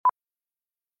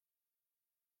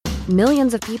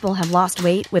Millions of people have lost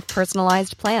weight with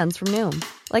personalized plans from Noom.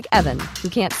 Like Evan, who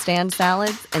can't stand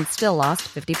salads and still lost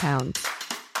 50 pounds.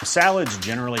 Salads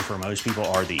generally for most people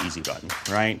are the easy button,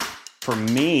 right? For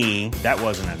me, that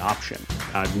wasn't an option.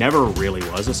 I never really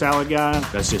was a salad guy.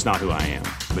 That's just not who I am.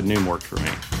 But Noom worked for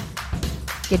me.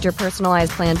 Get your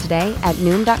personalized plan today at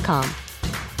Noom.com.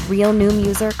 Real Noom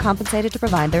user compensated to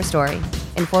provide their story.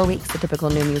 In 4 weeks, the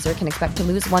typical Noom user can expect to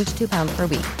lose 1 to 2 pounds per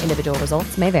week. Individual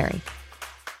results may vary.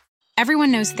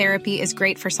 Everyone knows therapy is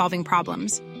great for solving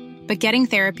problems. But getting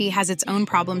therapy has its own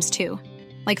problems too.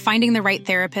 Like finding the right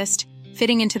therapist,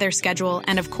 fitting into their schedule,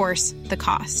 and of course, the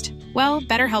cost. Well,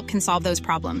 BetterHelp can solve those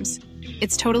problems.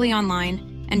 It's totally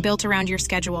online and built around your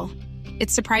schedule.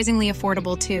 It's surprisingly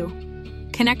affordable too.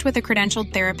 Connect with a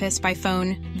credentialed therapist by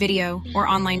phone, video, or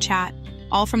online chat,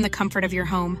 all from the comfort of your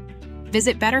home.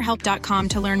 Visit BetterHelp.com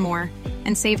to learn more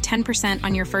and save 10%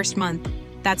 on your first month.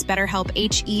 That's BetterHelp,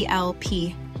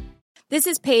 H-E-L-P. This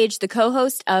is Paige, the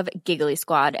co-host of Giggly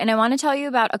Squad, and I want to tell you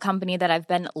about a company that I've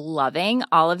been loving,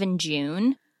 Olive &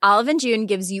 June. Olive & June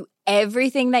gives you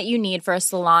everything that you need for a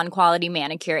salon-quality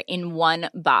manicure in one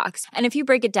box. And if you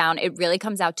break it down, it really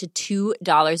comes out to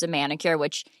 $2 a manicure,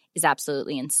 which is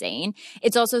absolutely insane.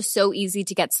 It's also so easy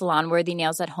to get salon-worthy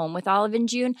nails at home with Olive &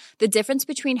 June. The difference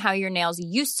between how your nails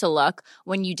used to look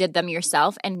when you did them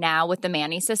yourself and now with the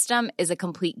Mani system is a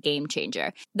complete game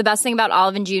changer. The best thing about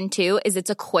Olive & June, too, is it's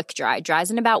a quick dry. Dries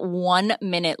in about 1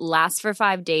 minute, lasts for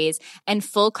 5 days, and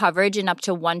full coverage in up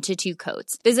to 1 to 2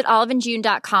 coats. Visit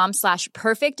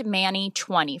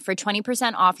oliveandjune.com/perfectmani20 for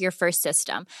 20% off your first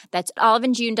system. That's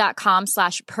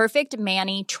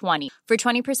oliveandjune.com/perfectmani20 for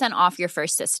 20% off your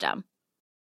first system.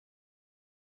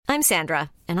 I'm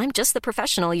Sandra, and I'm just the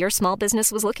professional your small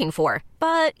business was looking for.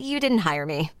 But you didn't hire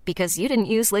me because you didn't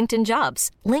use LinkedIn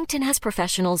Jobs. LinkedIn has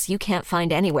professionals you can't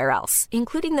find anywhere else,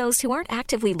 including those who aren't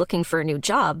actively looking for a new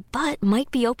job, but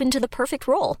might be open to the perfect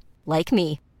role, like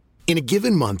me. In a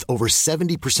given month, over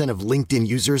 70% of LinkedIn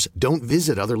users don't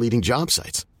visit other leading job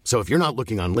sites. So if you're not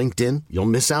looking on LinkedIn, you'll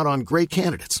miss out on great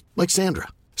candidates like Sandra.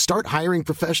 Start hiring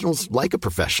professionals like a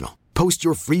professional. Post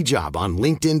your free job on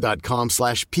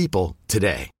linkedin.com/people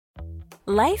today.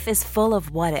 Life is full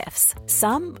of what-ifs.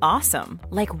 Some awesome,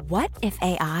 like what if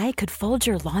AI could fold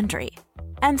your laundry?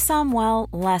 And some, well,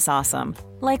 less awesome,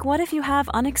 like what if you have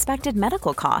unexpected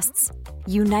medical costs?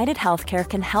 United Healthcare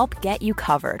can help get you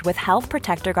covered with Health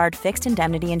Protector Guard fixed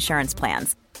indemnity insurance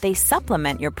plans. They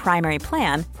supplement your primary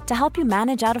plan to help you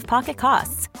manage out-of-pocket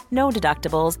costs. No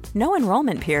deductibles, no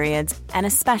enrollment periods, and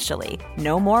especially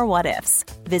no more what-ifs.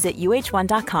 Visit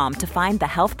uh1.com to find the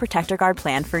Health Protector Guard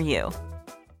plan for you.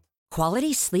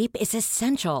 Quality sleep is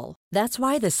essential. That's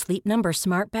why the Sleep Number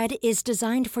Smart Bed is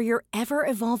designed for your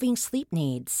ever-evolving sleep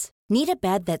needs. Need a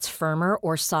bed that's firmer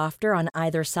or softer on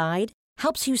either side?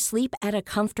 Helps you sleep at a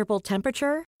comfortable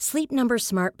temperature? Sleep Number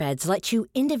Smart Beds let you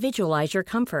individualize your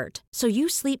comfort, so you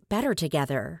sleep better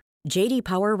together. J.D.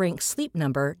 Power ranks Sleep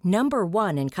Number number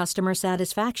 1 in customer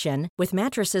satisfaction with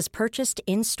mattresses purchased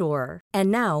in-store. And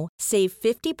now, save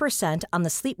 50% on the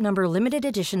Sleep Number Limited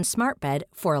Edition Smart Bed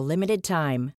for a limited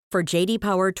time. For J.D.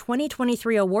 Power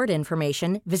 2023 award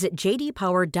information, visit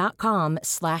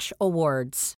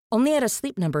jdpower.com/awards. Only at a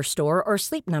Sleep Number store or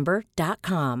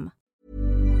sleepnumber.com.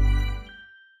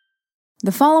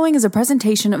 The following is a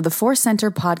presentation of the Force Center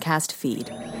podcast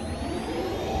feed.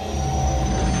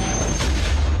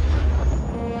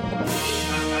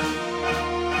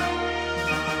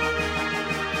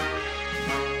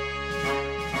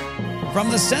 From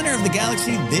the center of the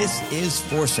galaxy, this is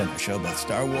Force Center, a show about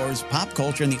Star Wars, pop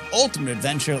culture, and the ultimate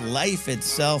adventure, life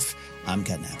itself. I'm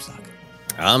Ken Napzok.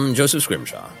 I'm Joseph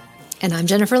Scrimshaw. And I'm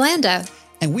Jennifer Landa.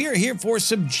 And we are here for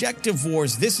Subjective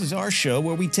Wars. This is our show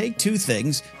where we take two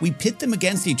things, we pit them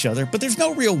against each other, but there's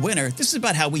no real winner. This is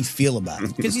about how we feel about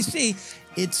it. Because you see,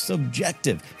 it's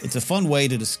subjective. It's a fun way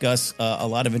to discuss a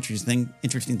lot of interesting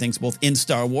things, both in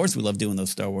Star Wars. We love doing those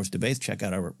Star Wars debates. Check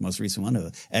out our most recent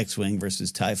one, X-Wing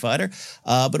versus TIE Fighter.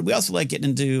 But we also like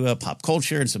getting into pop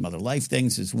culture and some other life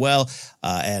things as well.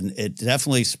 And it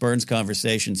definitely spurns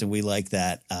conversations, and we like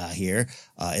that here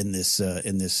in this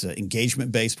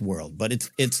engagement-based world. But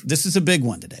this is a big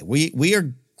one today. We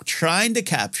are trying to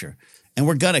capture, and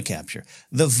we're going to capture,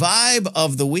 the vibe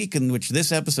of the week in which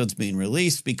this episode's being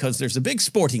released, because there's a big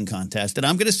sporting contest, and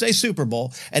I'm going to say Super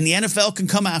Bowl, and the NFL can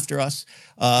come after us.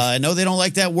 I know they don't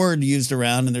like that word used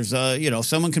around, and there's,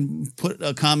 someone can put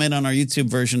a comment on our YouTube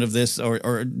version of this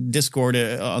or Discord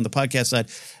on the podcast side,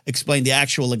 explain the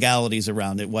actual legalities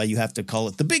around it, why you have to call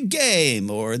it the big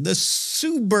game or the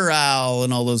Super Owl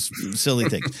and all those silly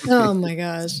things. Oh, my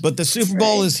gosh. But the Super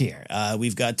Bowl is here.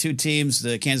 We've got two teams,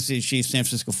 the Kansas City Chiefs, San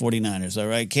Francisco 49ers. 49ers, all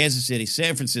right? Kansas City,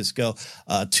 San Francisco,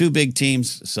 two big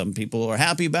teams. Some people are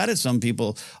happy about it. Some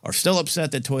people are still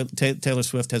upset that Taylor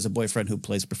Swift has a boyfriend who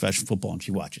plays professional football and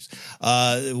she watches.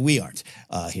 We aren't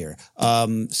here.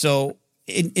 So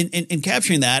in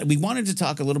capturing that, we wanted to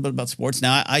talk a little bit about sports.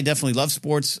 Now, I definitely love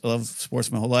sports. I love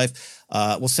sports my whole life.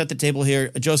 We'll set the table here.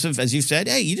 Joseph, as you said,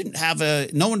 hey, you didn't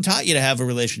have no one taught you to have a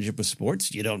relationship with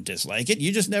sports. You don't dislike it.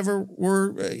 You just never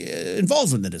were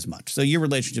involved with it as much. So your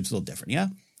relationship's a little different, yeah?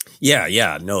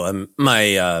 Yeah. No,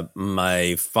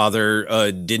 my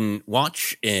father didn't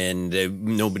watch, and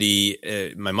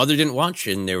nobody. My mother didn't watch,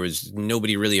 and there was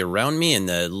nobody really around me. And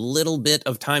the little bit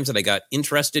of times that I got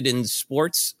interested in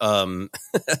sports, I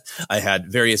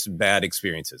had various bad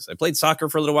experiences. I played soccer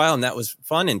for a little while, and that was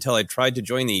fun until I tried to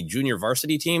join the junior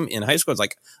varsity team in high school. I was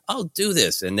like, I'll do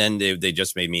this, and then they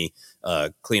just made me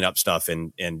clean up stuff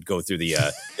and go through the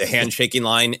handshaking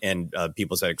line, and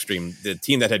people said the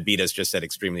team that had beat us just said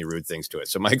extremely rude things to it.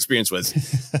 So my experience was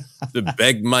to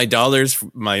beg my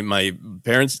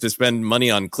parents to spend money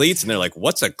on cleats, and they're like,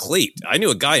 what's a cleat? I knew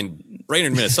a guy in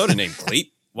Brainerd, Minnesota named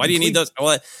Cleat. Why do you need those?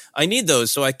 Well, I need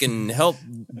those so I can help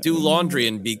do laundry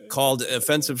and be called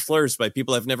offensive slurs by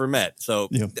people I've never met. So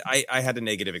I had a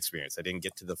negative experience. I didn't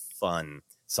get to the fun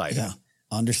side of it.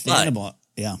 Understandable.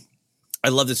 But I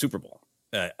love the Super Bowl.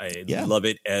 I love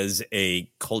it as a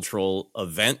cultural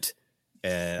event,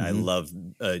 and I love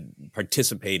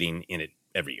participating in it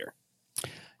every year.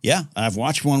 Yeah, I've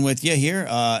watched one with you here,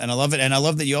 and I love it. And I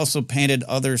love that you also painted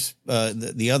others,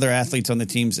 the other athletes on the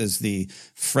teams, as the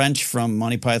French from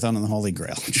Monty Python and the Holy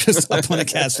Grail, just up on a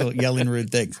castle yelling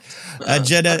rude things.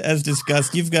 Jenna, as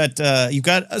discussed, you've got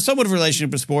a somewhat of a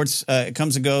relationship with sports. It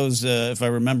comes and goes, if I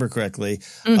remember correctly.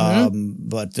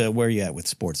 But where are you at with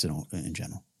sports in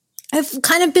general? I've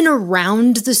kind of been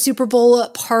around the Super Bowl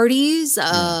parties.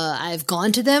 I've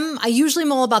gone to them. I usually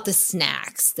am all about the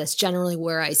snacks. That's generally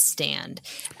where I stand.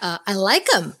 I like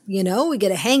them. You know, we get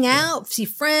to hang out, see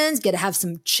friends, get to have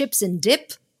some chips and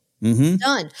dip. Done.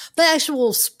 But the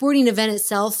actual sporting event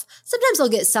itself, sometimes I'll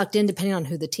get sucked in depending on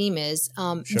who the team is.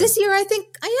 This year, I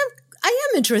think I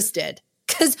am interested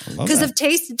because of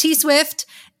T Swift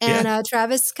and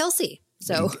Travis Kelce.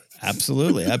 So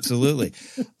absolutely.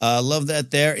 Love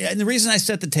that there. And the reason I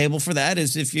set the table for that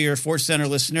is if you're a Sports Center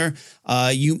listener,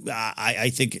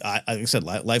 I think, like I said,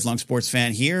 lifelong sports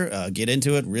fan here, get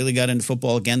into it. Really got into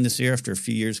football again this year after a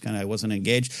few years I wasn't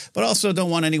engaged, but also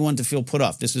don't want anyone to feel put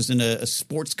off. This isn't a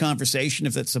sports conversation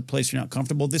if that's a place you're not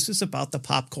comfortable. This is about the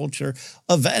pop culture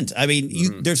event. I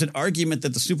mean, there's an argument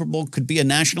that the Super Bowl could be a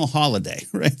national holiday,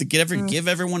 right? To give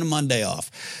everyone a Monday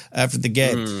off after the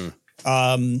game.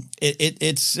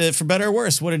 It's for better or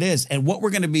worse what it is. And what we're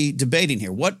going to be debating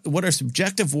here, what our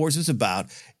Subjective Wars is about,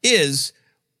 is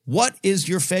what is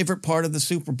your favorite part of the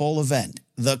Super Bowl event?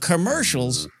 The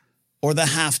commercials or the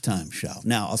halftime show?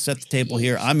 Now, I'll set the table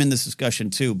here. I'm in this discussion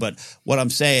too, but what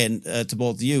I'm saying to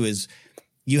both of you is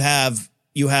you have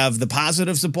the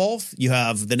positives of both. You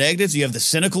have the negatives. You have the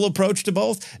cynical approach to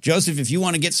both. Joseph, if you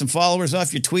want to get some followers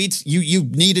off your tweets, you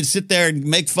need to sit there and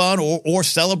make fun or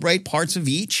celebrate parts of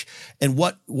each. And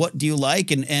what do you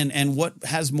like and what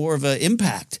has more of an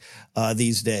impact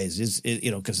these days? Is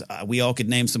because we all could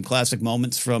name some classic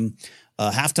moments from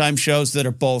halftime shows that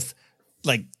are both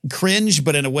like cringe,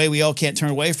 but in a way we all can't turn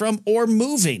away from, or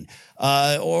moving,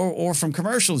 or from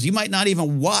commercials. You might not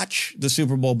even watch the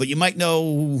Super Bowl, but you might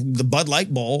know the Bud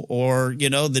Light Bowl, or,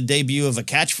 the debut of a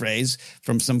catchphrase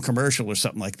from some commercial or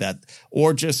something like that.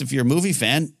 Or just if you're a movie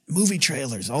fan, movie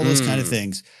trailers, all those kind of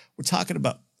things. We're talking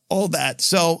about all that.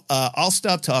 So I'll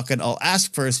stop talking. I'll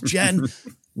ask first, Jen,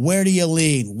 where do you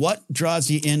lean? What draws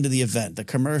you into the event, the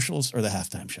commercials or the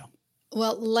halftime show?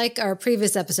 Well, like our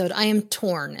previous episode, I am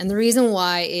torn. And the reason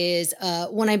why is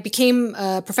when I became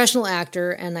a professional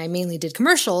actor and I mainly did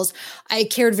commercials, I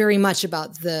cared very much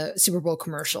about the Super Bowl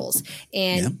commercials.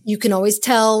 And you can always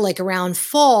tell, like around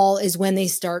fall is when they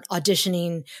start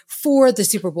auditioning for the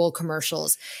Super Bowl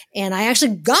commercials. And I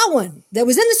actually got one that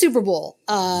was in the Super Bowl.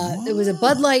 It was a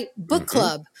Bud Light book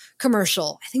club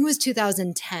commercial. I think it was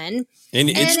 2010. And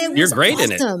you're great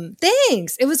in it.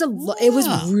 Thanks. It was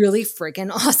really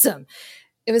freaking awesome.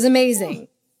 It was amazing.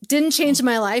 Didn't change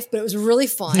my life, but it was really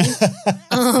fun.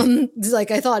 Like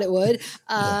I thought it would.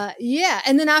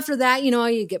 And then after that,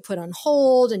 you get put on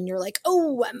hold and you're like,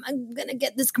 oh, I'm going to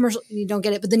get this commercial. You don't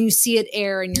get it. But then you see it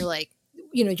air and you're like,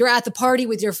 you're at the party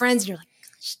with your friends and you're like,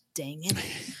 gosh, dang it.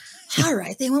 All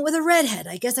right, they went with a redhead.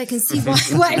 I guess I can see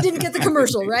why I didn't get the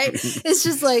commercial, right? It's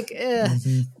just like,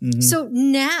 So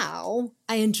now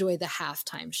I enjoy the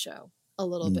halftime show a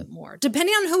little bit more,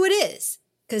 depending on who it is.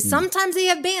 Because sometimes they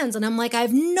have bands and I'm like, I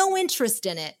have no interest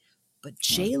in it. But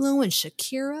J-Lo and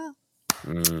Shakira,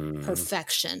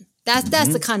 Perfection. That's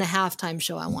the kind of halftime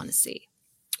show I want to see.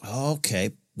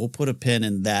 Okay. We'll put a pin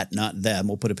in that, not them.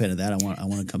 We'll put a pin in that. I want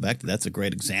to come back to that. That's a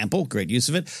great example, great use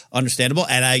of it, understandable.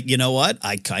 And you know what?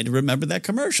 I kind of remember that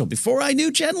commercial before I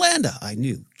knew Jen Landa. I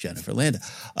knew Jennifer Landa.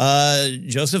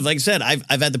 Joseph, like I said, I've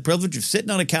had the privilege of sitting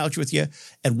on a couch with you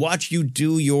and watch you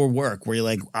do your work where you're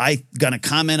like, I gonna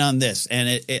comment on this,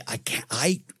 and I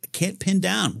can't pin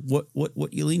down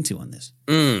what you lean to on this.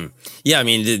 Yeah, I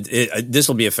mean, this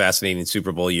will be a fascinating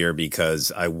Super Bowl year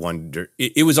because I wonder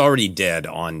it was already dead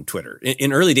on Twitter.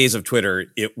 In early days of Twitter,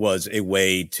 it was a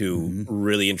way to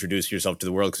really introduce yourself to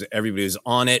the world because everybody was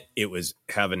on it. It was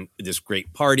having this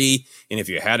great party, and if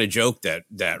you had a joke that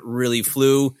really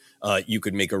flew, you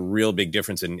could make a real big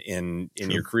difference in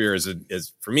your career.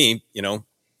 As for me,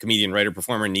 comedian, writer,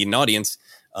 performer, need an audience.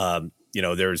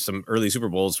 There's some early Super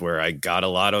Bowls where I got a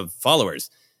lot of followers.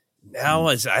 Now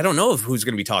I don't know who's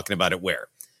going to be talking about it where.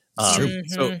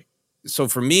 So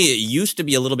for me, it used to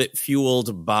be a little bit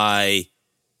fueled by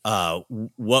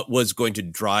what was going to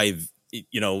drive,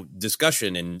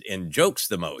 discussion and jokes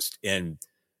the most. And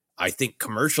I think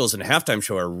commercials and halftime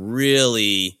show are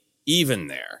really even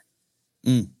there.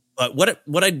 But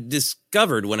what I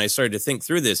discovered when I started to think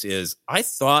through this is I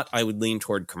thought I would lean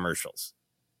toward commercials,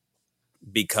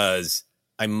 because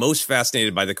I'm most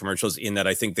fascinated by the commercials in that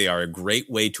I think they are a great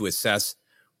way to assess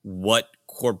what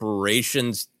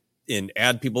corporations and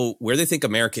ad people, where they think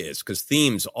America is, because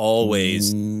themes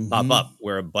always pop up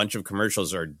where a bunch of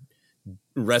commercials are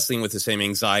wrestling with the same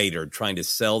anxiety or trying to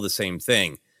sell the same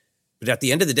thing. But at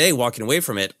the end of the day, walking away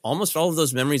from it, almost all of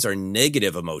those memories are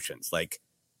negative emotions. Like,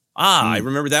 I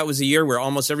remember that was a year where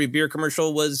almost every beer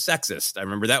commercial was sexist. I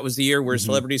remember that was the year where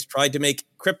celebrities tried to make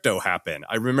crypto happen.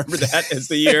 I remember that as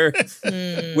the year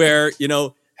where,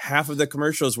 half of the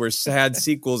commercials were sad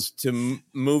sequels to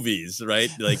movies, right?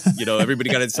 Like, everybody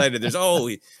got excited. There's,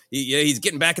 he's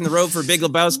getting back in the road for Big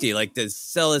Lebowski, like to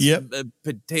sell his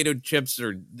potato chips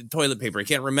or toilet paper. I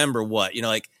can't remember what,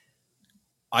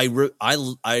 I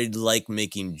like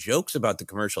making jokes about the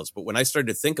commercials. But when I started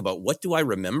to think about what do I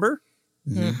remember?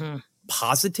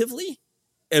 Positively,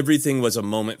 everything was a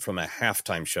moment from a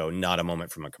halftime show, not a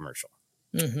moment from a commercial.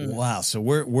 Wow. So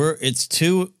it's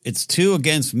two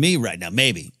against me right now.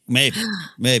 Maybe.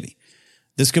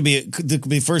 This could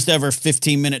be first ever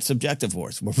 15-minute subjective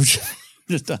wars. Where we're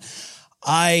just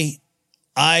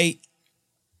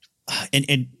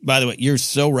and by the way, you're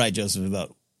so right, Joseph,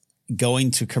 about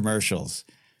going to commercials.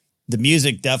 The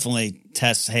music definitely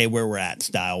tests, hey, where we're at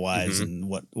style wise and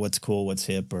what's cool, what's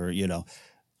hip, or,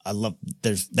 I love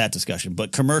there's that discussion,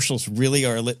 but commercials really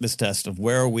are a litmus test of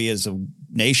where are we as a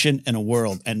nation and a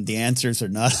world. And the answers are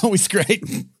not always great.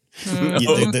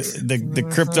 The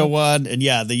crypto one. And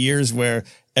the years where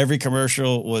every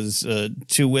commercial was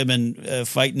two women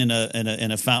fighting in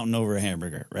a fountain over a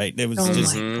hamburger, right? It was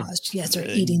just, my gosh, yes, or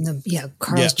eating the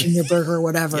Carl's Jr. burger or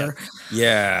whatever.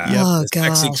 Oh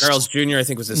gosh, Sexy Carl's Jr. I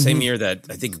think was the same year that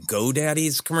I think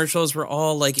GoDaddy's commercials were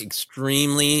all like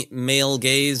extremely male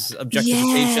gaze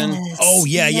objectification.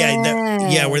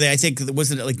 Where they, I think,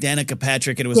 wasn't it like Danica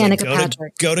Patrick, and it was Danica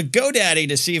like go to GoDaddy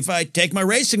to see if I take my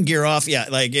racing gear off.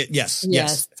 Yes.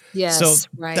 So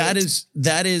right.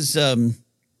 that is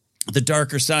the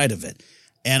darker side of it.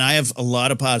 And I have a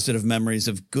lot of positive memories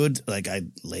of good, like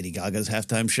Lady Gaga's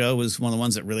halftime show was one of the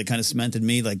ones that really kind of cemented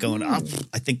me, like going, I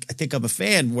think I'm a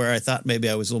fan, where I thought maybe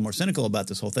I was a little more cynical about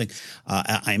this whole thing.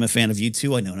 I am a fan of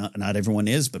U2. I know not everyone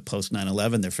is, but post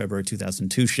 9/11, their February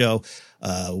 2002 show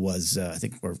was, I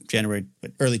think, or January,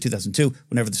 but early 2002,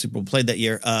 whenever the Super Bowl played that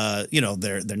year,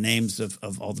 their names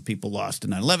of all the people lost in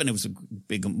 9/11. It was a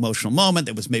big emotional moment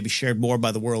that was maybe shared more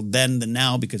by the world then than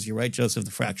now, because you're right, Joseph,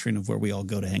 the fracturing of where we all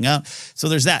go to hang out.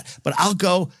 So there's that. But I'll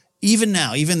go even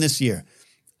now, even this year.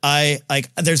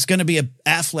 There's going to be a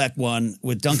Affleck one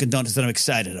with Dunkin' Donuts that I'm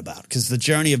excited about, because the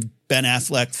journey of Ben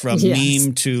Affleck from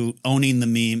meme to owning the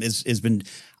meme has been.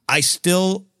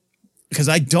 Because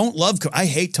I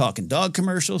hate talking dog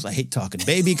commercials. I hate talking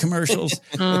baby commercials.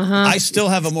 I still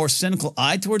have a more cynical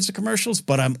eye towards the commercials,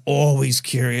 but I'm always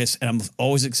curious and I'm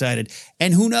always excited.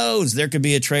 And who knows, there could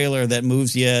be a trailer that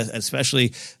moves you,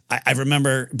 especially I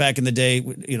remember back in the day,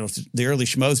 the early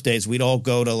Schmoes days, we'd all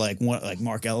go to like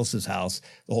Mark Ellis's house.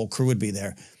 The whole crew would be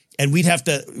there. And we'd have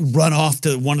to run off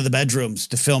to one of the bedrooms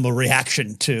to film a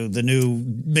reaction to the new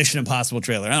Mission Impossible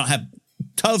trailer. I don't have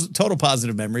total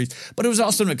positive memories, but it was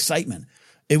also an excitement.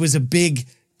 It was a big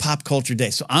pop culture day.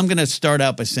 So I'm going to start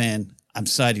out by saying I'm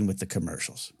siding with the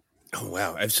commercials. Oh,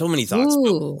 wow. I have so many thoughts.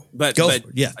 Ooh. But so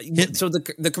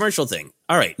the commercial thing.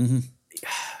 All right.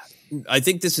 I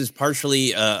think this is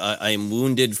partially I'm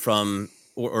wounded from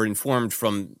or informed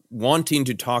from wanting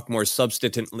to talk more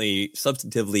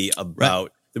substantively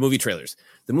about the movie trailers.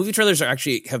 The movie trailers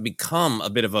have become a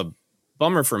bit of a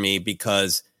bummer for me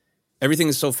because everything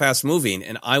is so fast moving,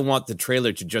 and I want the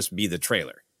trailer to just be the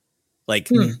trailer. Like,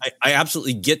 I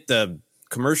absolutely get the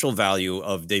commercial value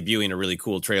of debuting a really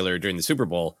cool trailer during the Super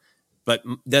Bowl, but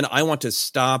then I want to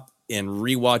stop and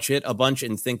rewatch it a bunch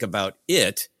and think about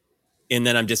it, and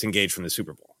then I'm disengaged from the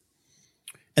Super Bowl.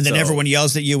 And then everyone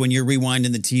yells at you when you're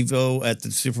rewinding the TiVo at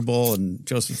the Super Bowl, and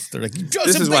they're like,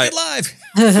 Joseph, make it live.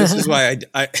 This is why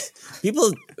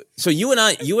people. So you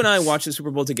and I watched the Super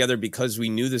Bowl together because we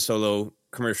knew the Solo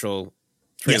commercial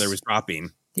trailer was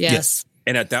dropping. Yes.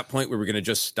 And at that point, we were going to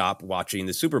just stop watching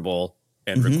the Super Bowl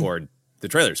and record the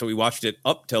trailer. So we watched it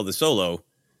up till the Solo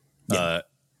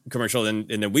commercial, and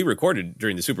then we recorded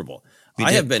during the Super Bowl.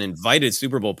 I have been invited to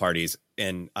Super Bowl parties,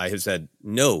 and I have said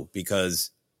no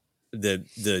because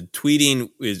the tweeting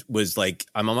was like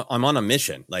I'm on a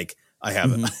mission. Like I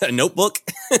have a notebook.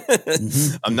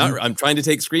 I'm trying to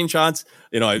take screenshots.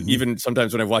 You know, even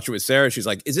sometimes when I watch it with Sarah, she's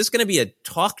like, "Is this going to be a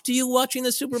talk to you watching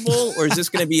the Super Bowl, or is this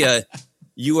going to be a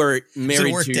you are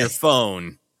married to your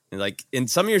phone?" And like in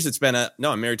some years, it's been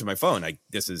no, I'm married to my phone.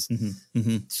 This is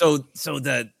so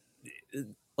that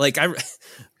like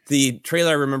the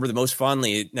trailer I remember the most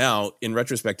fondly now in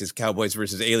retrospect is Cowboys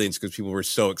versus Aliens, because people were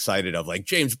so excited of like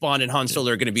James Bond and Han Solo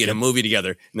are going to be in a movie together.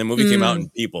 And the movie came out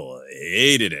and people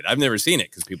hated it. I've never seen it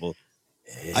because people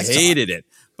hated it.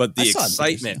 But the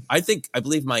excitement, I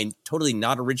believe my totally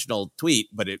not original tweet,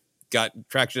 but it got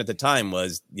traction at the time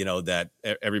was, that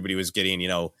everybody was getting,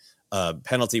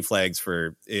 penalty flags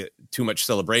for too much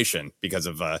celebration because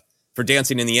of, for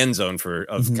dancing in the end zone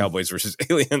of Cowboys versus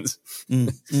Aliens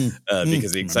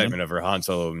because the excitement of Han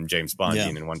Solo and James Bond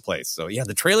being in one place. So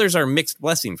the trailers are a mixed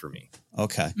blessing for me.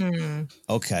 Okay.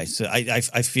 Okay. So I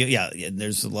feel,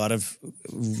 there's a lot of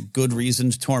good reason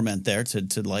to torment there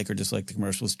to like or dislike the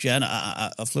commercials. Jen,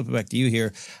 I'll flip it back to you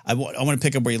here. I want to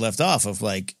pick up where you left off of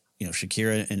like,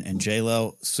 Shakira and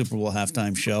J-Lo, Super Bowl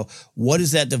halftime show. What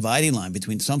is that dividing line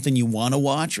between something you want to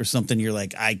watch or something you're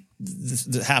like,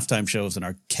 the halftime show is an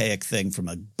archaic thing from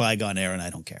a bygone era and I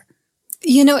don't care?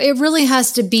 It really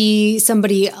has to be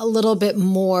somebody a little bit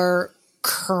more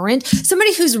current,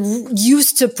 somebody who's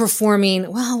used to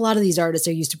performing. Well, a lot of these artists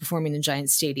are used to performing in giant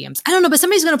stadiums. I don't know, but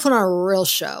somebody's going to put on a real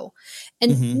show.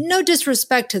 And no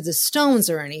disrespect to the Stones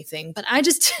or anything, but I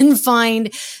just didn't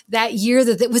find that year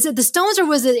was it the Stones or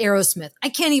was it Aerosmith? I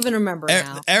can't even remember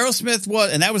now. Aerosmith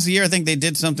was, and that was the year I think they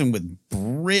did something with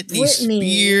Britney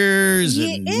Spears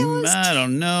and I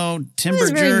don't know,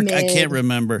 Timberjerk. I can't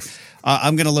remember.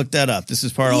 I'm going to look that up. This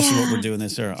is part also what we're doing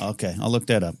this era. Okay, I'll look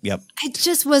that up. Yep. I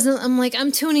just wasn't. I'm like,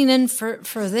 I'm tuning in for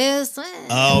this.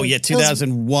 Oh yeah,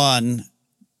 2001.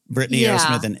 Britney,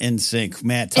 Aerosmith, and NSYNC.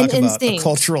 Man, talk about a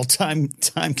cultural time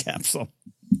capsule.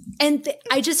 And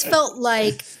I just felt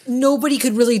like nobody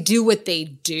could really do what they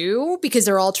do because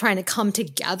they're all trying to come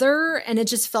together. And it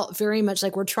just felt very much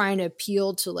like we're trying to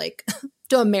appeal to like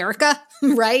to America,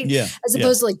 right? Yeah. As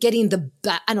opposed to like getting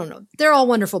I don't know. They're all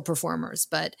wonderful performers,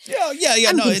 but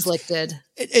I'm conflicted.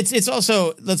 It's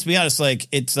also, let's be honest, like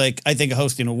it's like I think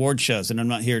hosting award shows, and I'm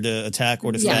not here to attack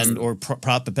or defend or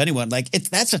prop up anyone. Like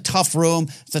that's a tough room,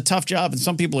 it's a tough job, and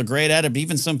some people are great at it. But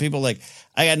even some people, like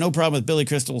I got no problem with Billy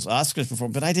Crystal's Oscars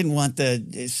performance, but I didn't want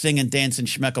the sing and dance and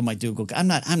schmeckle my Dougal. I'm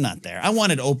not there. I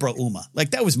wanted Oprah Uma,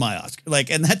 like that was my Oscar, like,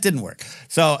 and that didn't work.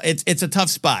 So it's a tough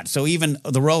spot. So even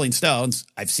the Rolling Stones,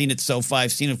 I've seen it SoFi,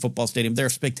 I've seen it at football stadium. They're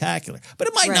spectacular, but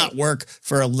it might not work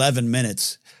for 11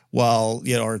 minutes. While,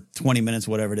 or 20 minutes,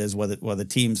 whatever it is, while the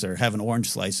teams are having orange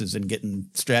slices and getting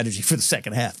strategy for the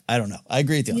second half. I don't know. I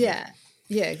agree with you. Yeah,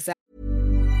 exactly.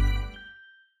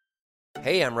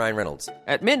 Hey, I'm Ryan Reynolds.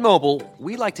 At Mint Mobile,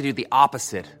 we like to do the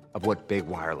opposite of what Big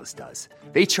Wireless does.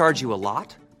 They charge you a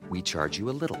lot, we charge you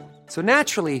a little. So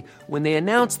naturally, when they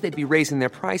announced they'd be raising their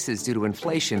prices due to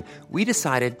inflation, we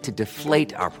decided to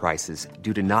deflate our prices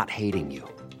due to not hating you.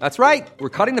 That's right. We're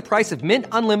cutting the price of Mint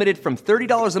Unlimited from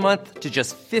 $30 a month to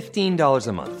just $15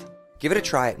 a month. Give it a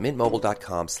try at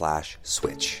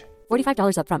mintmobile.com/switch.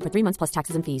 $45 up front for 3 months plus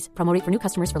taxes and fees. Promo rate for new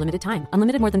customers for limited time.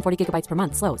 Unlimited more than 40 gigabytes per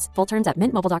month. Slows full terms at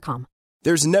mintmobile.com.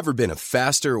 There's never been a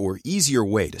faster or easier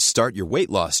way to start your weight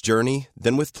loss journey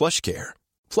than with PlushCare.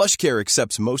 PlushCare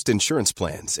accepts most insurance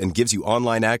plans and gives you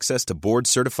online access to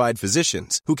board-certified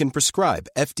physicians who can prescribe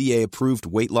FDA-approved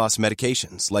weight loss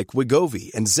medications like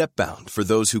Wegovy and Zepbound for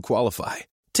those who qualify.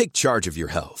 Take charge of your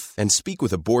health and speak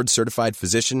with a board-certified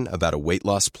physician about a weight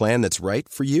loss plan that's right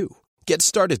for you. Get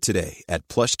started today at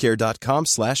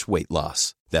plushcare.com/weight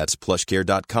loss. That's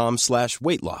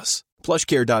plushcare.com/weight loss.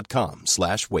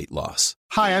 plushcare.com/weight loss.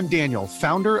 Hi, I'm Daniel,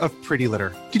 founder of Pretty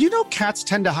Litter. Did you know cats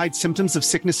tend to hide symptoms of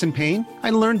sickness and pain? I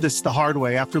learned this the hard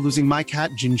way after losing my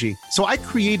cat, Gingy. So I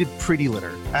created Pretty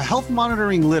Litter, a health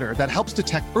monitoring litter that helps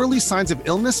detect early signs of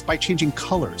illness by changing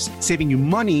colors, saving you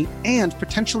money and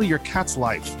potentially your cat's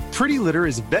life. Pretty Litter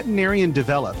is veterinarian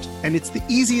developed, and it's the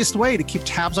easiest way to keep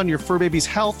tabs on your fur baby's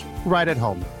health right at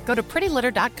home. Go to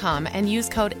prettylitter.com and use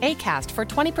code ACAST for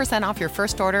 20% off your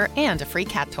first order and a free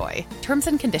cat toy. Terms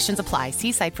and conditions apply.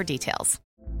 See site for details.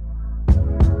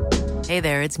 Hey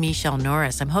there, it's Michelle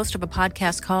Norris. I'm host of a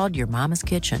podcast called Your Mama's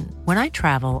Kitchen. When I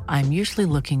travel, I'm usually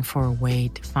looking for a way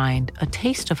to find a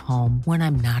taste of home when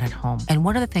I'm not at home. And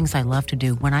one of the things I love to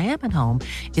do when I am at home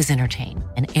is entertain.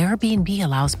 And Airbnb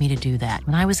allows me to do that.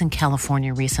 When I was in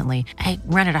California recently, I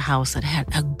rented a house that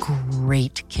had a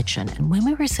great kitchen. And when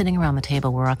we were sitting around the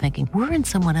table, we're all thinking, we're in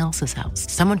someone else's house.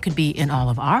 Someone could be in all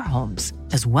of our homes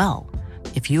as well.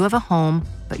 If you have a home,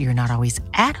 but you're not always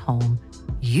at home,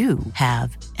 you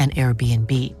have an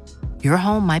Airbnb. Your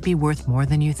home might be worth more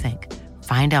than you think.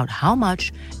 Find out how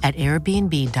much at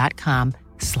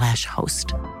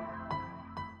airbnb.com/host.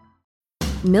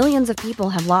 Millions of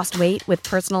people have lost weight with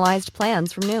personalized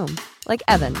plans from Noom. Like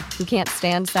Evan, who can't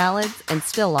stand salads and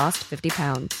still lost 50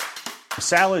 pounds.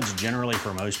 Salads generally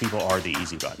for most people are the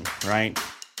easy button, right?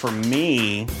 For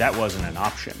me, that wasn't an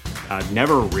option. I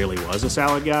never really was a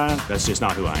salad guy. That's just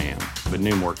not who I am. But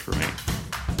Noom worked for me.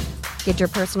 Get your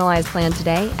personalized plan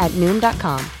today at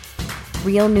Noom.com.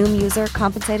 Real Noom user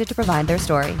compensated to provide their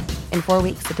story. In 4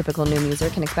 weeks, the typical Noom user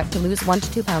can expect to lose 1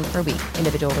 to 2 pounds per week.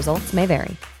 Individual results may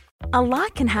vary. A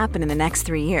lot can happen in the next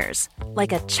 3 years.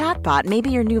 Like a chatbot may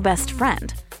be your new best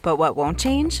friend. But what won't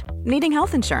change? Needing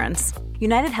health insurance.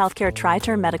 United Healthcare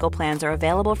Tri-Term Medical Plans are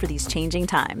available for these changing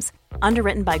times.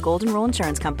 Underwritten by Golden Rule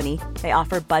Insurance Company, they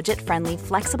offer budget-friendly,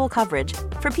 flexible coverage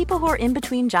for people who are in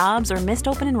between jobs or missed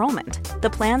open enrollment. The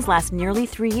plans last nearly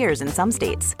 3 years in some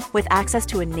states, with access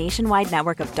to a nationwide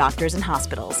network of doctors and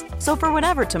hospitals. So for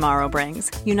whatever tomorrow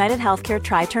brings, United Healthcare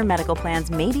Tri-Term Medical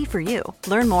Plans may be for you.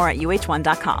 Learn more at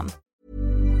uh1.com.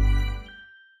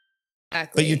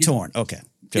 But you're torn. Okay.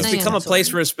 It's become a place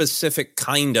for a specific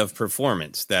kind of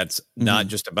performance that's not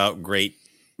just about great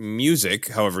music,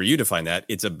 however you define that.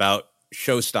 It's about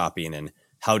show stopping and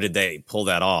how did they pull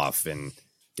that off, and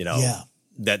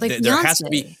that like there Beyonce, has to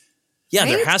be right?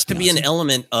 there has to be an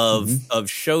element of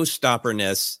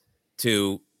showstopperness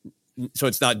to so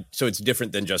it's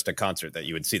different than just a concert that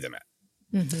you would see them at.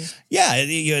 Yeah,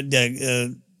 you had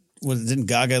didn't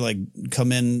Gaga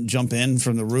jump in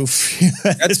from the roof?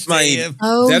 That's my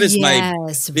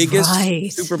my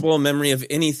biggest Super Bowl memory of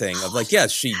anything. Of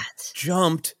she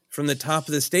jumped from the top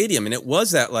of the stadium, and it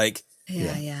was that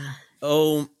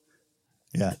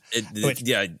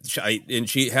and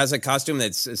she has a costume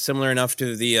that's similar enough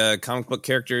to the comic book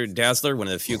character Dazzler, one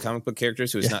of the few comic book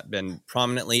characters who has not been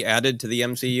prominently added to the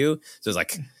MCU. So it's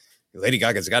like, Lady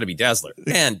Gaga's got to be Dazzler,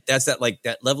 and that's that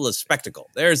level of spectacle.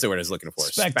 There's the word I was looking for.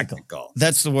 Spectacle.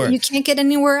 That's the word. You can't get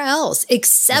anywhere else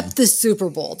except the Super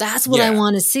Bowl. That's what I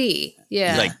want to see.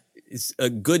 Yeah. It's a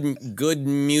good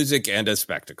music and a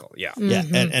spectacle. Yeah. Yeah.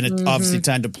 And it's obviously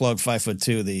time to plug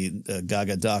 5'2", the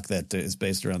Gaga doc that is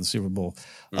based around the Super Bowl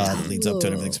that leads up to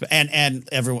it and everything. And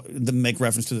everyone make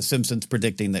reference to The Simpsons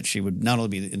predicting that she would not only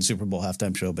be in Super Bowl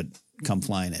halftime show, but come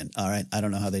flying in. All right. I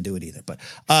don't know how they do it either, but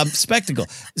spectacle.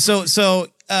 So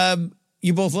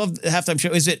you both love the halftime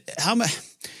show.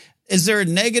 Is there a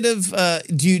negative?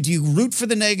 Do you root for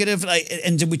the negative?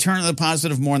 And did we turn to the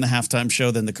positive more in the halftime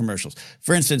show than the commercials?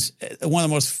 For instance, one of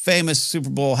the most famous Super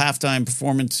Bowl halftime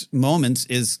performance moments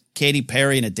is Katy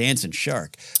Perry and a dancing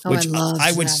shark, which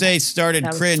I would say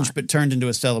started cringe but turned into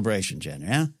a celebration, Jen.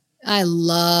 Yeah. I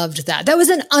loved that. That was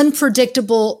an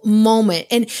unpredictable moment.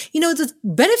 And, the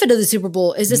benefit of the Super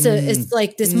Bowl is it's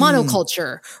like this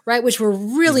monoculture, right? Which we're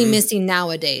really missing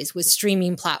nowadays with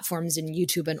streaming platforms and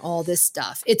YouTube and all this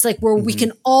stuff. It's like where we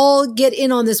can all get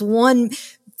in on this one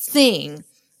thing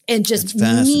and just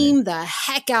meme the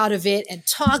heck out of it and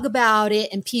talk about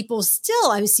it. And people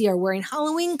still, I see, are wearing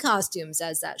Halloween costumes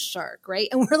as that shark, right?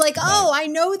 And we're like, oh, I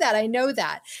know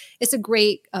that. It's a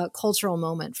great cultural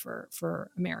moment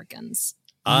for Americans.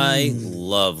 I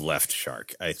love Left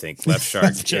Shark. I think Left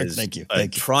Shark is a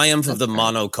triumph of the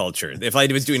monoculture. If I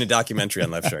was doing a documentary on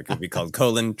Left Shark, it would be called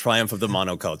Triumph of the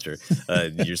Monoculture.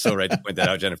 You're so right to point that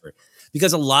out, Jennifer.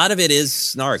 Because a lot of it is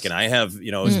snark. And I have,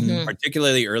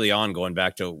 particularly early on, going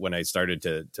back to when I started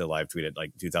to live tweet it,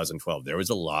 2012, there was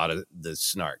a lot of the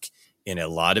snark. And a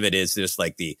lot of it is just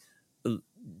the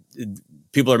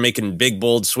people are making big,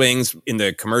 bold swings in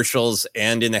the commercials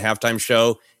and in the halftime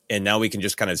show. And now we can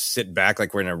just kind of sit back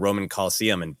like we're in a Roman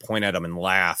Coliseum and point at them and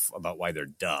laugh about why they're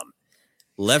dumb.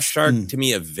 Left Shark to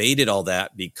me evaded all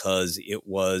that because it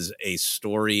was a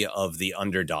story of the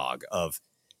underdog. Of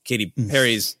Katy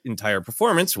Perry's entire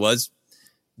performance was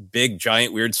big,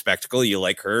 giant, weird spectacle. You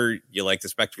like her, you like the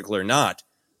spectacle or not.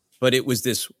 But it was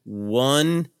this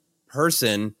one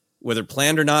person, whether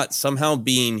planned or not, somehow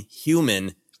being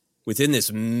human within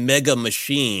this mega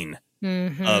machine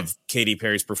of Katy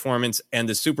Perry's performance and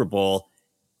the Super Bowl.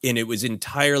 And it was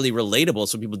entirely relatable.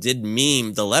 So people did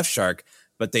meme the Left Shark,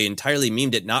 but they entirely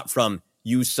memed it not from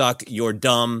you suck, you're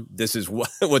dumb, this is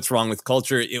what's wrong with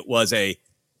culture. It was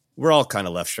we're all kind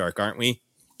of Left Shark, aren't we?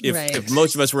 If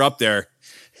most of us were up there,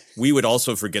 we would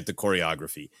also forget the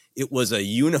choreography. It was a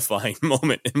unifying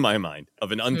moment in my mind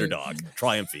of an underdog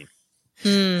triumphing.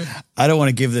 I don't want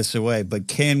to give this away, but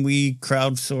can we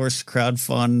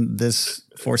crowdfund this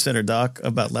Force Center doc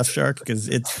about Left Shark? Because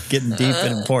it's getting deep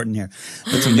and important here.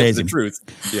 That's amazing. The truth.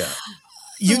 Yeah.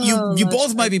 You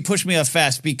both might be pushing me off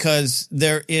fast because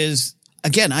there is,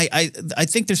 again, I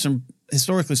think there's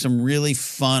historically some really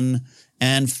fun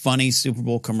and funny Super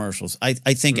Bowl commercials. I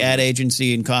think ad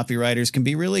agency and copywriters can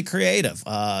be really creative.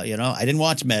 I didn't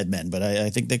watch Mad Men, but I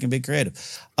think they can be creative.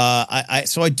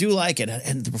 So I do like it,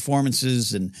 and the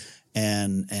performances and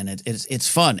it's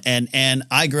fun. And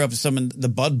I grew up with some in the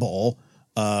Bud Bowl.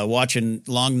 Watching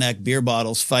long neck beer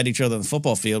bottles fight each other on the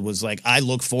football field was like, I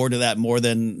look forward to that more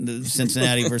than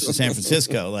Cincinnati versus San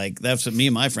Francisco. Like that's what me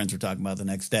and my friends were talking about the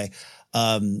next day.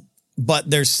 But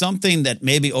there's something that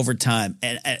maybe over time,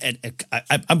 and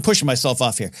I'm pushing myself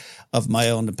off here of my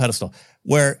own pedestal,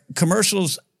 where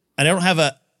commercials, I don't have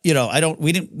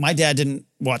my dad didn't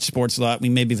watch sports a lot. We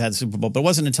maybe have had the Super Bowl, but it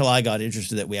wasn't until I got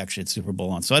interested that we actually had Super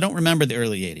Bowl on. So I don't remember the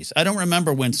early 80s. I don't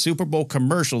remember when Super Bowl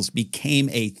commercials became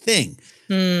a thing.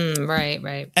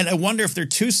 Right. And I wonder if they're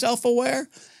too self-aware.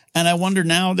 And I wonder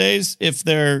nowadays if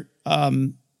they're,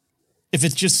 if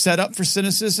it's just set up for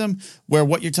cynicism, where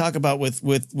what you're talking about with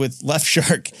Left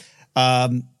Shark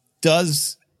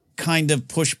does kind of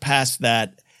push past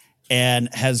that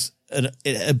and has an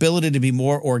ability to be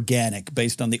more organic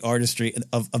based on the artistry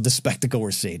of the spectacle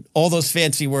we're seeing. All those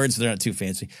fancy words, they're not too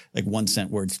fancy, like 1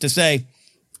 cent words. To say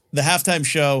the halftime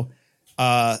show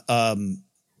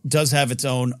does have its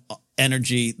own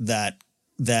energy that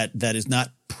is not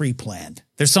pre-planned.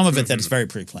 There's some of it that is very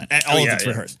pre-planned. All of it's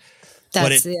rehearsed.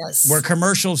 Where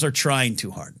commercials are trying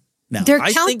too hard. Now, they're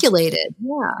calculated.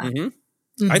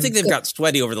 I think they've got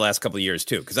sweaty over the last couple of years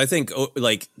too. Because I think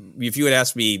if you had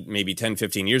asked me maybe 10,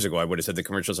 15 years ago, I would have said the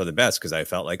commercials are the best because I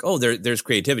felt like, there's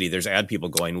creativity. There's ad people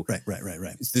going.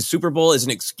 Right. The Super Bowl is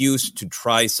an excuse to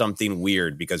try something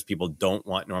weird because people don't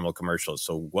want normal commercials.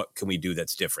 So what can we do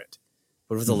that's different?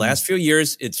 But over the last few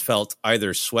years, it's felt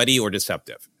either sweaty or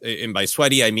deceptive. And by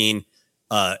sweaty, I mean,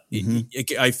 I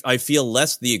feel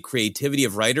less the creativity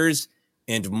of writers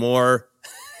and more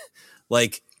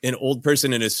like an old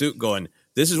person in a suit going,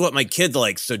 this is what my kid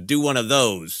likes, so do one of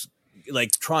those,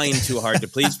 like trying too hard to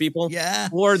please people. Yeah.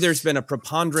 Or there's been a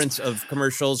preponderance of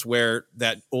commercials where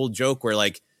that old joke where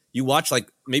like you watch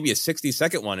like maybe a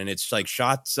 60-second one and it's like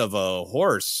shots of a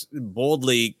horse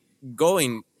boldly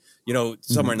going,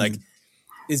 somewhere and like,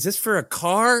 is this for a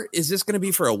car? Is this going to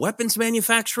be for a weapons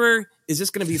manufacturer? Is this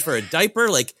going to be for a diaper?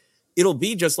 Like, it'll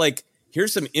be just like,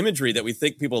 here's some imagery that we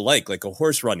think people like a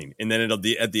horse running. And then it'll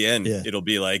be at the end, it'll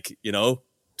be like,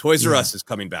 Toys R Us is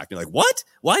coming back. You're like, what?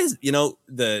 Why is,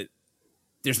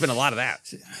 there's been a lot of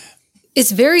that.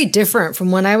 It's very different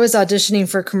from when I was auditioning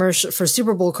for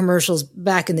Super Bowl commercials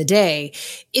back in the day.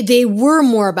 They were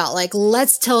more about like,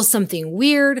 let's tell something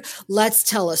weird. Let's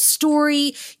tell a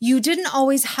story. You didn't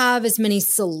always have as many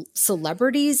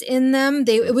celebrities in them.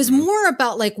 It was more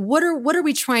about like, what are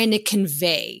we trying to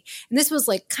convey? And this was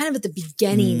like kind of at the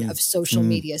beginning of social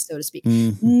media, so to speak.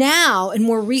 Now, in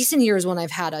more recent years, when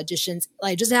I've had auditions,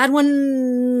 I just had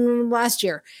one last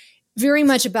year, very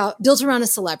much built around a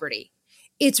celebrity.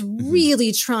 It's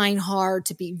really trying hard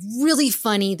to be really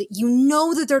funny, that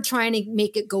that they're trying to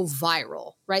make it go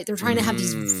viral, right? They're trying to have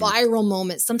these viral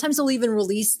moments. Sometimes they'll even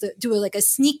do like a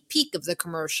sneak peek of the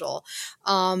commercial.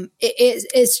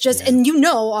 It's just, and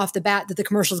off the bat that the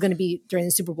commercial is going to be during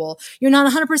the Super Bowl. You're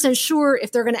not 100% sure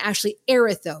if they're going to actually air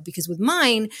it though, because with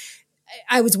mine,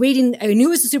 I was waiting. I knew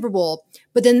it was the Super Bowl,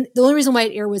 but then the only reason why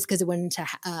it aired was because it went into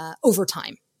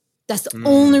overtime. That's the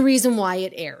only reason why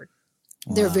it aired.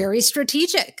 Wow. They're very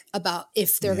strategic about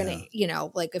if they're going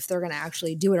to, if they're going to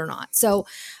actually do it or not. So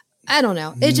I don't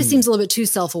know. It just seems a little bit too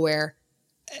self-aware.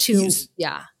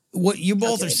 What you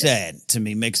both are saying to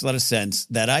me makes a lot of sense.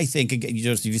 That I think, again,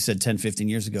 you said 10, 15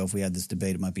 years ago, if we had this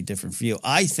debate, it might be different for you.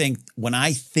 I think when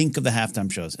I think of the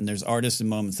halftime shows, and there's artists and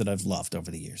moments that I've loved over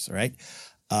the years, right?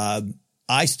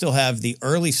 I still have the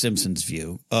early Simpsons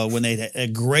view when they had a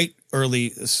great early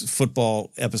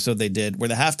football episode they did where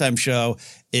the halftime show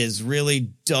is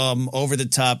really dumb, over the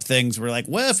top things. We're like,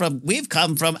 we've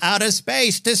come from outer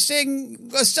space to sing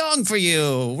a song for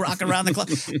you, rock around the clock.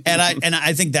 and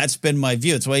I think that's been my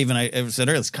view. It's why even I said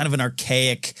earlier, it's kind of an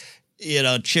archaic,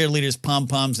 cheerleaders,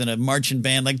 pom-poms, and a marching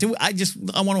band. Like, I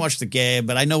want to watch the game,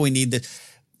 but I know we need the.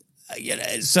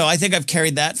 So I think I've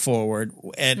carried that forward,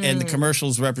 and the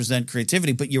commercials represent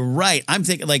creativity. But you're right. I'm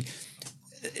thinking like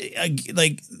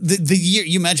the year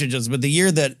you mentioned, Joseph, but the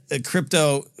year that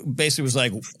crypto basically was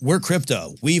like, we're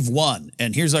crypto, we've won,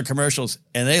 and here's our commercials,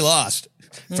 and they lost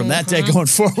from that day going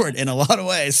forward in a lot of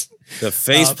ways. The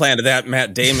face plant of that,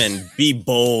 Matt Damon, be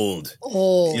bold.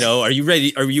 Oh, are you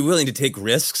ready? Are you willing to take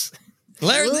risks?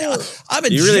 Larry, I'm a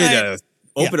you really giant. need to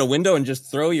open a window and just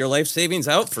throw your life savings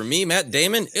out? For me, Matt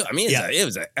Damon, it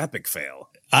was an epic fail.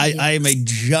 I am a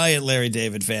giant Larry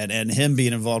David fan, and him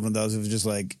being involved in those, it was just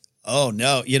like, oh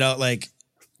no, like,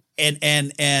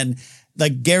 and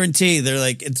like guarantee they're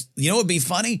like, it's, what would be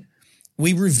funny?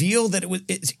 We reveal that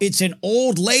it's an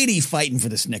old lady fighting for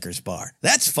the Snickers bar.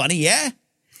 That's funny, yeah.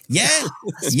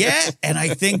 And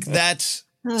I think that's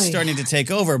starting to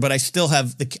take over, but I still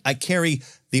have I carry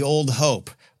the old hope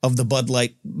of the Bud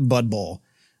Light Bud Bowl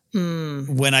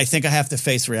when I think I have to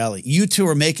face reality. You two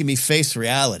are making me face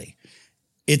reality.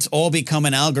 It's all become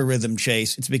an algorithm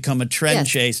chase. It's become a trend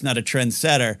chase, not a trend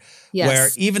setter. Yes. Where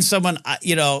even someone, I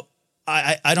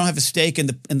don't have a stake in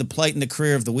the plight and the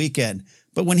career of The Weeknd.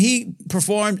 But when he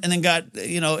performed and then got,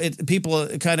 people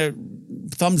kind of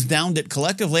thumbs downed it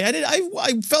collectively,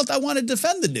 I felt I wanted to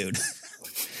defend the dude.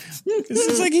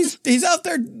 It's like he's out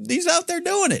there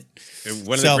doing it.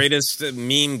 One of the greatest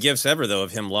meme gifs ever, though,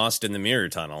 of him lost in the mirror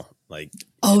tunnel.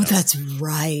 That's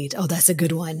right. Oh, that's a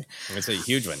good one. It's a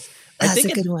huge one. That's a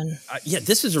good one.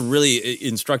 This is a really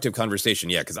instructive conversation.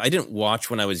 Yeah, because I didn't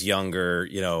watch when I was younger.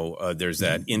 There's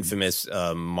that infamous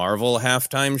Marvel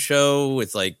halftime show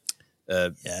with where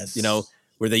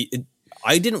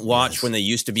I didn't watch when they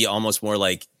used to be almost more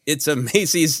like it's a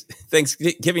Macy's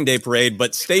Thanksgiving Day parade,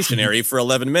 but stationary for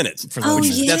 11 minutes.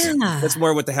 That's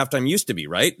more what the halftime used to be,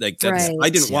 right? I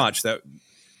didn't watch that.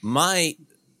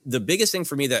 The biggest thing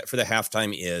for me for the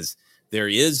halftime is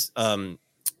there's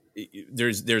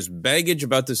baggage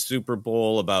about the Super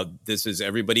Bowl, about this is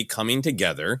everybody coming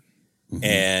together,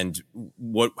 and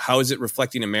how is it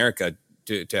reflecting America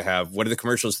to have, what do the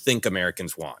commercials think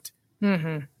Americans want?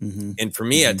 And for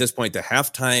me, at this point, the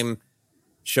halftime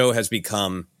show has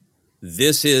become,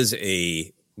 this is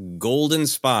a golden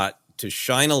spot to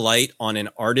shine a light on an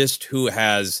artist who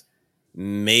has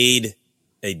made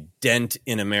a dent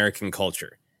in American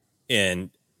culture.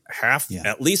 And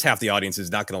at least half the audience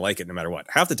is not going to like it no matter what.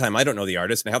 Half the time I don't know the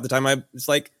artist, and half the time it's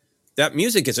like, that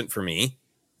music isn't for me.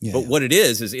 But what it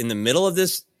is in the middle of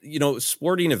this,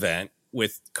 sporting event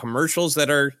with commercials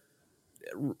that are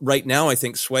right now, I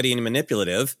think, sweaty and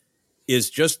manipulative,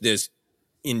 is just this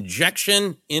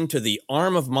injection into the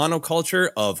arm of monoculture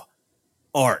of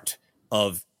art,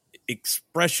 of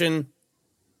expression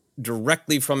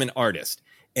directly from an artist.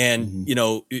 And,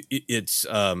 it's,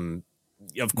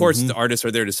 of course, the artists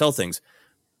are there to sell things,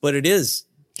 but it is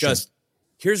just,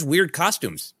 here's weird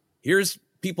costumes. Here's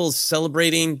people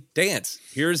celebrating dance.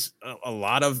 Here's a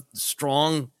lot of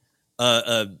strong,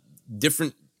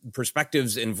 different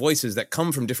perspectives and voices that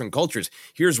come from different cultures.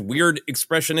 Here's weird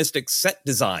expressionistic set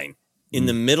design in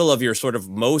the middle of your sort of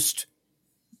most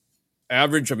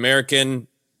average American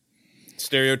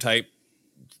stereotype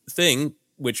thing,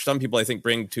 which some people I think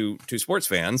bring to sports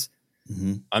fans.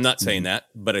 I'm not saying that,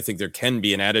 but I think there can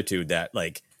be an attitude that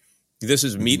this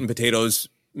is meat and potatoes,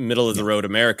 middle of the road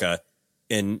America.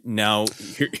 And now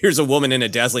here's a woman in a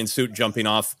dazzling suit jumping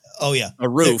off a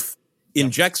roof.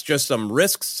 Injects just some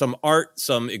risks, some art,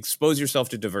 some expose yourself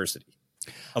to diversity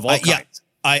of all kinds.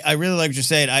 I really like what you're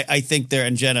saying. I think there,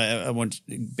 and Jenna, I want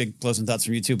big closing thoughts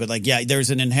from you too, but there's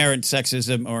an inherent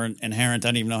sexism or an inherent, I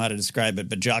don't even know how to describe it,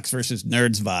 but jocks versus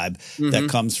nerds vibe that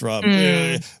comes from,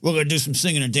 we're going to do some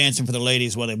singing and dancing for the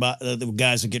ladies while the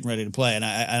guys are getting ready to play. And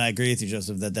I agree with you,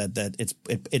 Joseph, that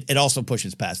it also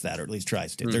pushes past that, or at least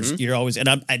tries to. You're always,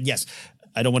 and yes,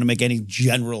 I don't want to make any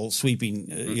general sweeping,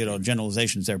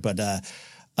 generalizations there, but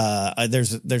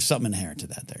there's something inherent to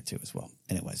that there too as well.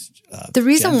 Anyways, the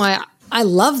reason why I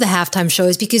love the halftime show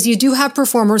is because you do have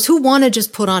performers who want to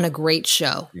just put on a great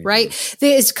show, right?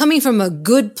 It's coming from a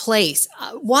good place.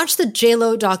 Watch the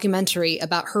J-Lo documentary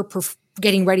about her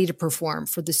getting ready to perform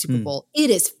for the Super Bowl. It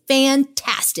is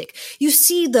fantastic. You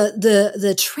see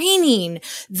the training,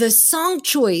 the song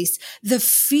choice, the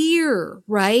fear,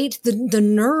 right? The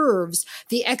nerves,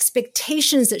 the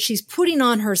expectations that she's putting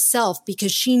on herself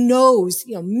because she knows,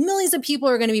 millions of people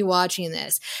are going to be watching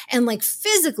this. And like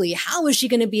physically, how is she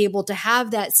going to be able to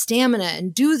have that stamina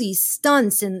and do these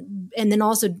stunts and then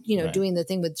also, doing the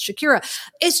thing with Shakira?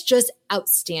 It's just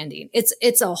outstanding.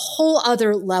 It's a whole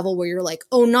other level where you're like,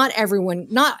 oh, not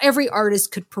every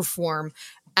artist could perform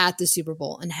at the Super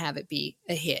Bowl and have it be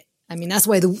a hit. I mean, that's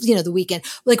why the Weeknd,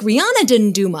 like Rihanna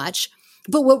didn't do much,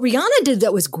 but what Rihanna did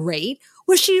that was great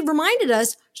was she reminded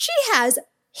us she has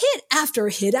hit after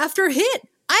hit after hit.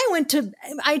 I went to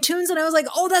iTunes and I was like,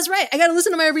 oh, that's right. I got to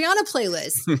listen to my Rihanna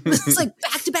playlist. It's like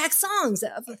back-to-back songs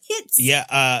of hits.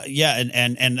 Yeah.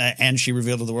 And she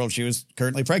revealed to the world she was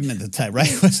currently pregnant at the time,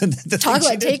 right? Wasn't that the Talk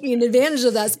about taking advantage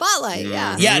of that spotlight.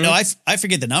 Yeah. Yeah. No, I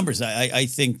forget the numbers. I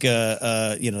think,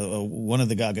 one of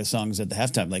the Gaga songs at the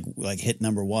halftime, like hit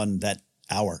number one that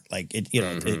hour. Like it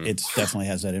definitely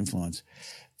has that influence.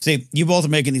 See, you both are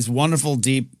making these wonderful,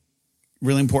 deep,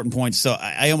 really important points. So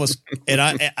I almost,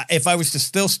 if I was to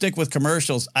still stick with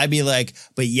commercials, I'd be like,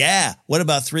 but yeah, what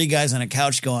about three guys on a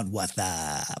couch going, what's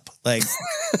up? Like,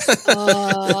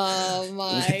 oh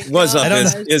my God. What's up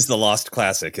is the lost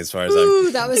classic as far as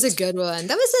that was a good one.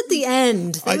 That was at the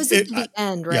end. That was at the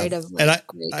end, right? Yeah. Of like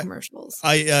great commercials.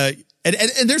 And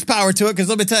there's power to it because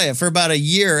let me tell you, for about a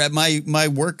year at my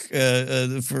work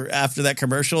for after that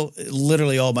commercial,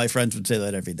 literally all my friends would say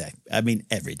that every day. I mean,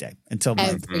 every day until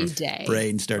my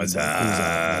brain started. So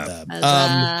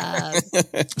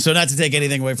not to take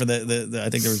anything away from the I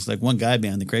think there was like one guy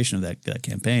behind the creation of that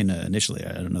campaign initially.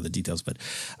 I don't know the details, but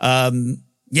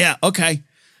yeah, okay.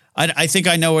 I think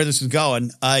I know where this is going.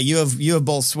 You have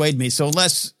both swayed me. So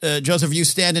Joseph, are you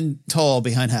standing tall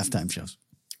behind halftime shows?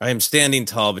 I am standing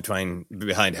tall behind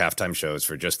halftime shows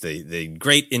for just the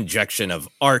great injection of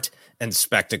art and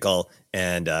spectacle,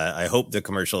 and I hope the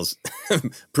commercials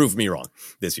prove me wrong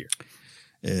this year.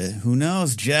 Who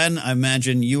knows, Jen? I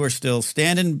imagine you are still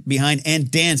standing behind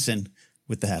and dancing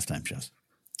with the halftime shows.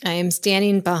 I am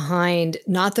standing behind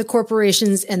not the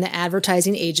corporations and the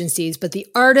advertising agencies, but the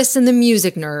artists and the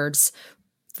music nerds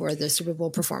for the Super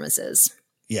Bowl performances.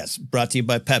 Yes, brought to you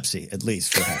by Pepsi, at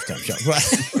least for halftime show.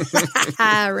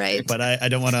 Right. But I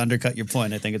don't want to undercut your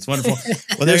point. I think it's wonderful.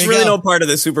 Well, there's really no part of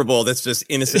the Super Bowl that's just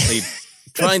innocently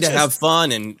trying to have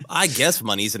fun, and I guess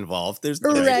money's involved.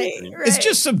 Right. It's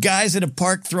just some guys in a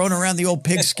park throwing around the old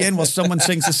pigskin while someone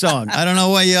sings a song. I don't know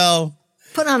why y'all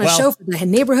put on a show for the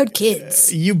neighborhood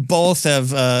kids. You both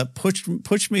have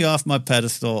pushed me off my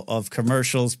pedestal of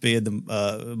commercials being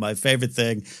my favorite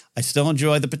thing. I still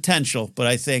enjoy the potential, but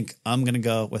I think I'm going to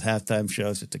go with halftime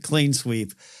shows. It's a clean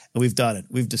sweep, and we've done it.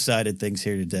 We've decided things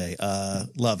here today.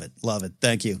 Love it.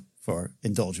 Thank you for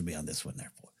indulging me on this one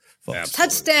there, folks.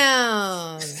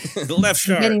 Touchdown. Left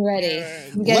shark. I'm getting ready.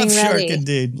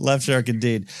 Left shark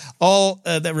indeed. All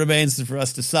that remains for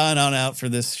us to sign on out for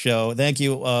this show. Thank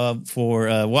you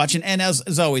for watching. And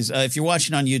as always, if you're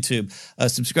watching on YouTube,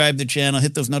 subscribe to the channel,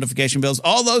 hit those notification bells,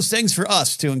 all those things for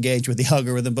us to engage with the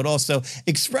algorithm, but also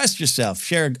express yourself.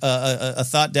 Share a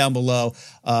thought down below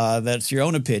that's your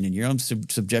own opinion, your own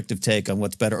subjective take on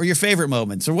what's better, or your favorite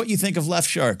moments, or what you think of Left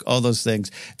Shark, all those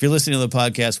things. If you're listening to the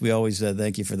podcast, we always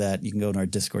thank you for that. You can go in our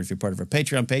Discord if you're part of our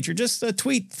Patreon page, or just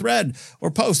tweet, thread,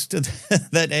 or post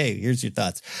that, hey, here's your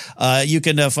thoughts. You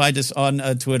can find us on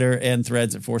Twitter and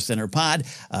Threads at Force Center Pod.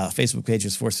 Facebook page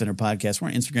is Force Center Podcast. We're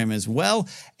on Instagram as well.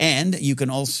 And you can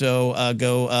also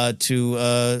go to,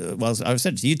 I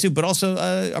said to YouTube, but also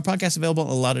our podcast is available in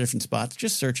a lot of different spots.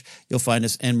 Just search, you'll find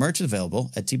us. And merch is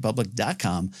available at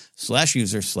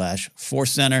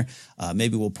tpublic.com/user/Force Center.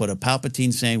 Maybe we'll put a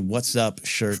Palpatine saying "What's up"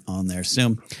 shirt on there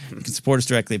soon. You can support us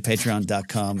directly at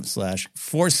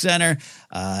patreon.com/Force Center.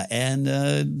 And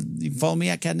you can follow me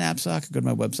at Ken Napzok, or go to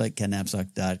my website,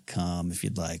 kennapzok.com, if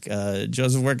you'd like.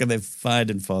 Joseph, where can they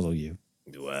find and follow you?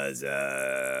 What's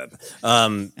up?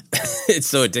 It's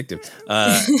so addictive.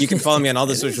 You can follow me on all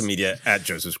the social media at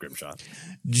Joseph Scrimshaw.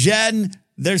 Jen,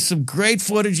 there's some great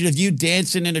footage of you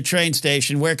dancing in a train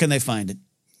station. Where can they find it?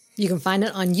 You can find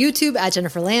it on YouTube at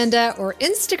Jennifer Landa, or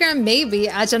Instagram maybe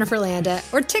at Jennifer Landa,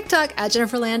 or TikTok at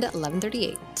Jennifer Landa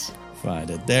 1138.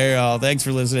 Find it there, y'all. Thanks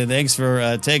for listening. Thanks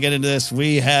for taking into this.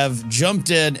 We have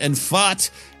jumped in and fought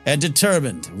and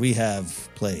determined. We have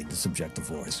played the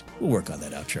subjective wars. We'll work on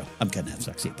that outro. I'm Ken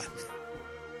Napzok. See you. Bye.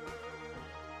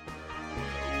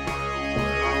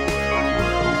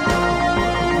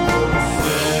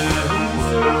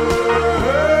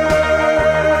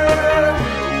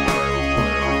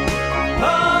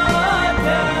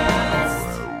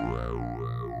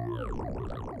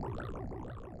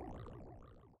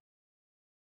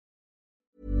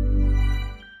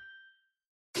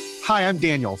 Hi, I'm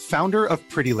Daniel, founder of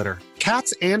Pretty Litter.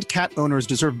 Cats and cat owners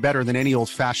deserve better than any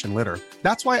old-fashioned litter.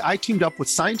 That's why I teamed up with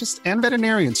scientists and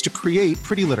veterinarians to create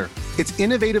Pretty Litter. Its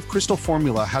innovative crystal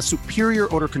formula has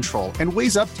superior odor control and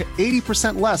weighs up to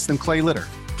 80% less than clay litter.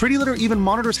 Pretty Litter even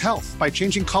monitors health by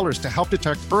changing colors to help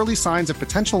detect early signs of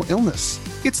potential illness.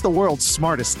 It's the world's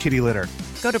smartest kitty litter.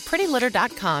 Go to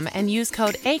prettylitter.com and use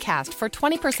code ACAST for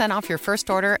 20% off your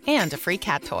first order and a free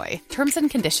cat toy. Terms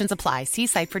and conditions apply. See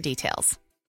site for details.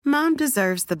 Mom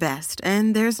deserves the best,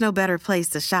 and there's no better place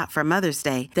to shop for Mother's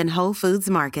Day than Whole Foods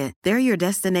Market. They're your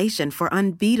destination for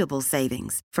unbeatable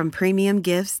savings, from premium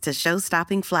gifts to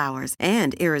show-stopping flowers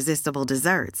and irresistible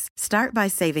desserts. Start by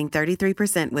saving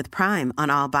 33% with Prime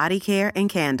on all body care and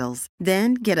candles.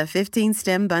 Then get a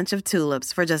 15-stem bunch of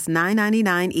tulips for just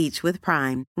 $9.99 each with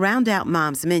Prime. Round out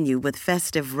Mom's menu with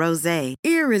festive rosé,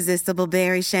 irresistible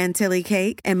berry chantilly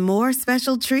cake, and more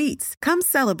special treats. Come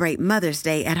celebrate Mother's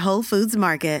Day at Whole Foods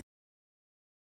Market.